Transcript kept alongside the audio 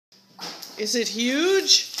Is it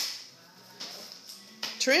huge?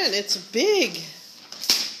 Trin, it's big.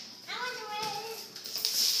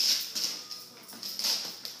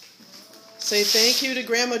 Say thank you to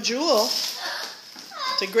Grandma Jewel.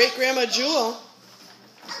 To Great Grandma Jewel.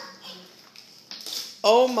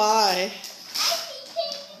 Oh my.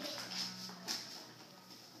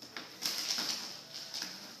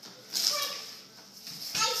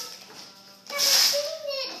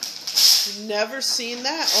 You've never seen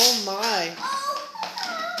that? Oh my.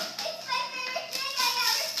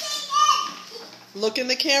 Look in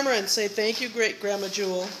the camera and say thank you, Great Grandma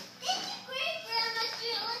Jewel.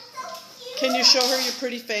 Can you show her your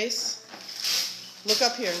pretty face? Look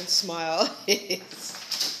up here and smile. It's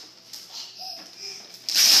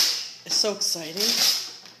so exciting.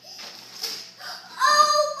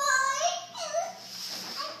 Oh my!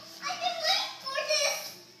 I've been waiting for this.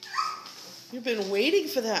 You've been waiting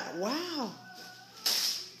for that. Wow.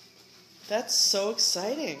 That's so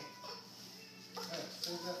exciting.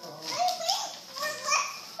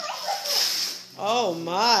 Oh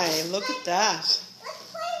my, look at that.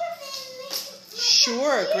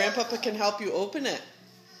 Sure, Grandpapa can help you open it.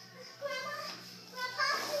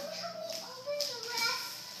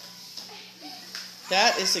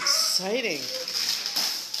 That is exciting.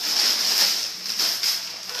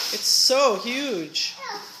 It's so huge.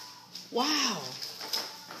 Wow. All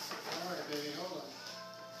right, baby, hold on.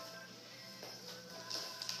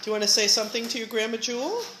 Do you want to say something to your Grandma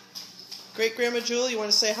Jewel? Great Grandma Jewel, you want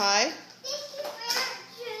to say hi?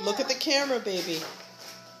 Look at the camera, baby.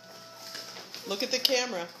 Look at the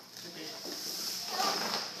camera.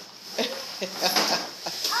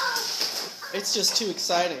 It's just too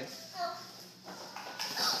exciting.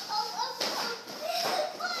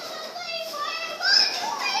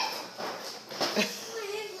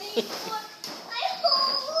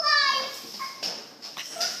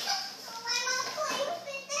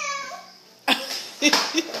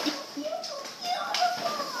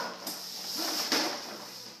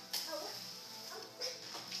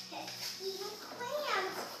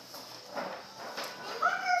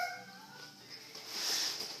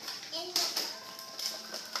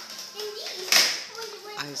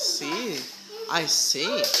 I see. I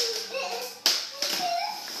see.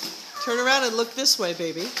 Turn around and look this way,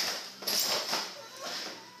 baby.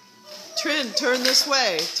 Trin, turn this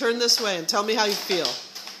way. Turn this way and tell me how you feel.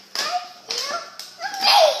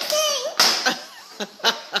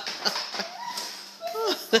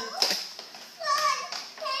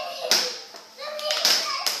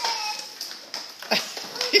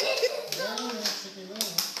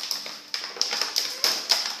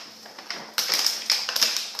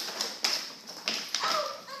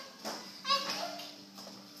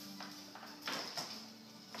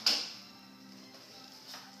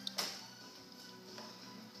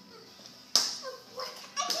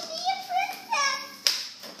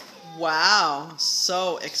 Wow,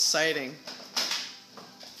 so exciting.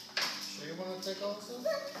 So you want to take also?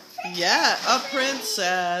 Yeah, a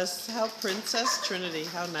princess. How Princess Trinity.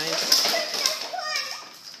 How nice.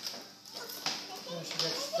 Yeah, she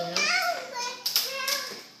gets stairs.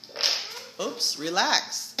 Oops,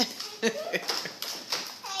 relax. Did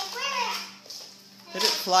it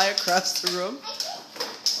fly across the room?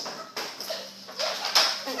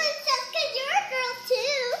 Princess, 'cause you're a girl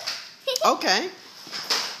too. Okay.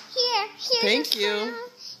 Here's Thank your you. crown.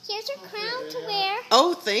 Here's your crown to wear.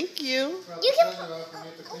 Oh, thank you. You can.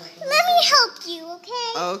 Let me help you,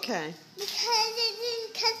 okay? Okay.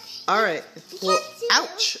 Because All right. You Well, can't do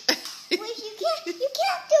ouch. you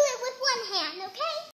can't do it with one hand, okay?